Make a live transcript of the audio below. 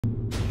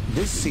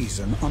This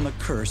season on the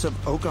curse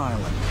of Oak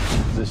Island.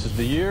 This is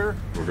the year.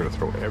 We're going to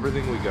throw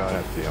everything we got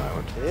at the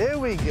island. Here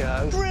we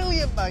go.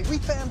 Brilliant, mate. We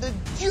found a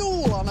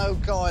jewel on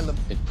Oak Island.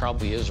 It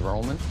probably is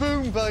Roman.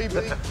 Boom,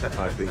 baby.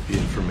 I think the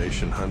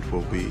information hunt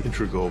will be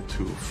integral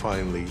to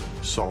finally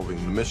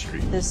solving the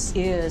mystery. This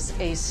is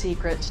a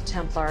secret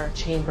Templar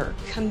chamber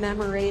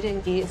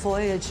commemorating the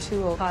voyage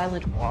to Oak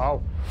Island.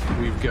 Wow.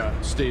 We've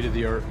got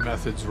state-of-the-art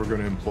methods we're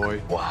going to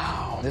employ.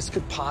 Wow. This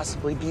could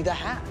possibly be the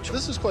hatch.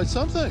 This is quite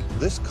something.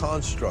 This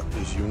construct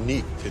is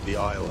unique to the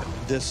island.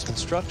 This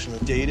construction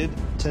dated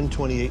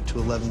 1028 to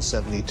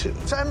 1172.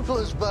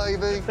 Templars,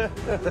 baby.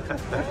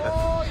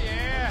 Oh,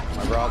 yeah.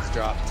 My rods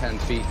dropped 10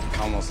 feet,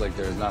 almost like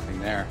there's nothing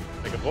there.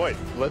 Like a void.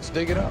 Let's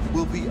dig it up.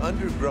 We'll be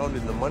underground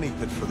in the money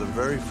pit for the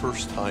very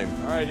first time.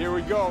 All right, here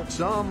we go.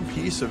 Some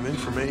piece of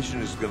information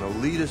is going to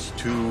lead us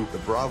to the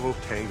Bravo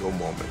Tango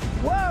moment.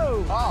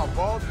 Whoa. How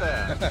about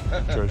that?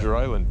 Treasure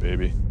Island,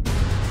 baby.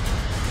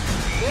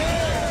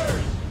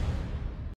 Cheers.